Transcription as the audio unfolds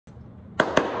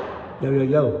Yo, yo,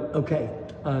 yo. Okay,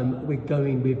 we're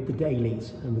going with the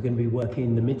dailies and we're going to be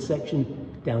working the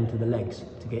midsection down to the legs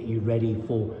to get you ready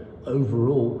for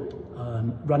overall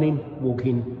running,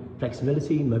 walking,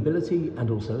 flexibility, mobility,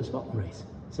 and also a Spartan race.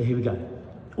 So here we go.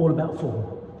 All about form.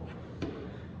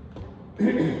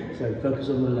 So focus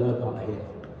on the lower part here.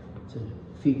 So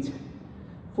feet,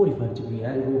 45-degree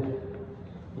angle,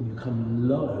 and you come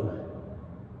low.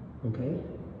 Okay?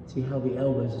 See how the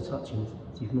elbows are touching?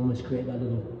 So you can almost create that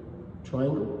little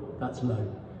triangle. That's low.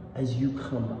 As you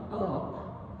come up,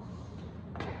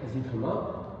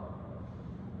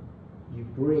 you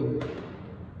bring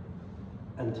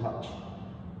and touch.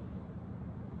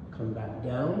 Come back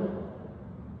down,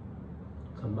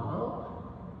 come up,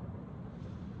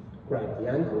 grab the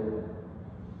ankle,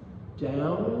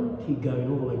 down, keep going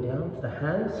all the way down to the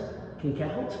hands, kick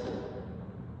out.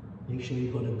 Make sure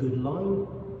you've got a good line,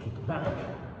 kick back,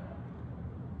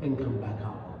 and come back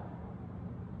up.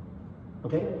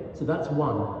 Okay, so that's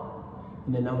one.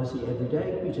 And then obviously every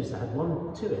day, you just add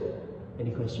one to it.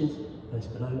 Any questions?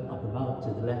 First below, up above, to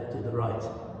the left, to the right.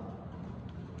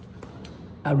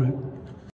 Aru.